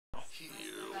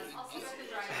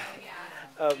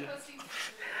Um,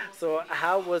 so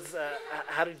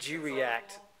how did you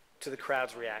react to the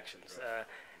crowd's reactions?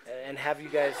 And have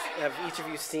each of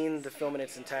you seen the film in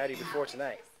its entirety before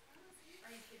tonight?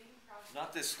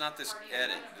 Not this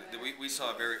edit. We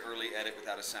saw a very early edit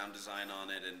without a sound design on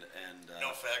it, and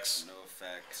no effects,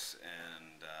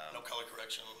 and no color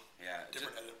correction. yeah,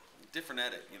 Different edit. Different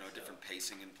edit. Different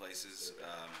pacing in places,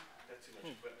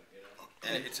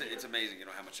 and it's amazing,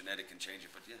 how much an edit can change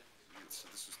it. But yeah,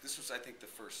 this was I think the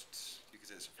first. You could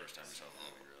say it's the first time we saw the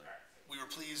movie, really. We were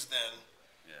pleased then,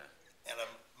 Yeah. and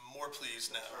I'm more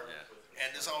pleased now. Yeah. And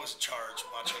there's always a charge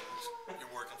watching your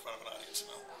work in front of an audience.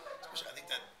 Especially, I think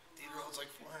that theater holds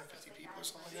like 450 people or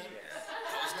something like that. Yeah.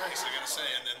 That was nice, I gotta say.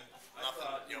 And then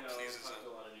nothing, pleases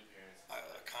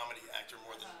a comedy actor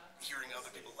more than hearing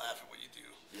other people laugh at what you do.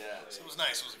 Yeah. So it was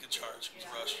nice. It was a good charge. It was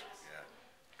a rush. Yeah.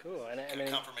 Cool. And I Good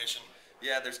mean, confirmation.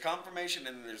 Yeah, there's confirmation,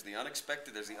 and there's the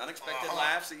unexpected. There's the unexpected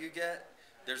laughs that you get.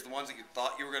 There's the ones that you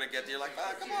thought you were gonna get. You're like,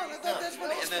 oh, come on, that's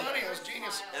funny. That was funny. That was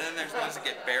genius. And then there's ones that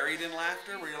get buried in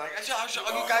laughter, where you're like, you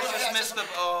guys just missed the.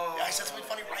 Oh. Yeah, I said something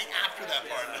funny right after that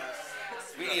part.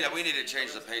 We need to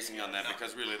change the pacing on that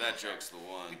because really that joke's the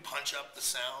one. We punch up the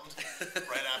sound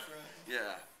right after it.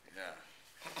 Yeah, yeah.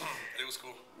 It was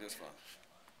cool. It was fun.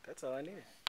 that's all I needed.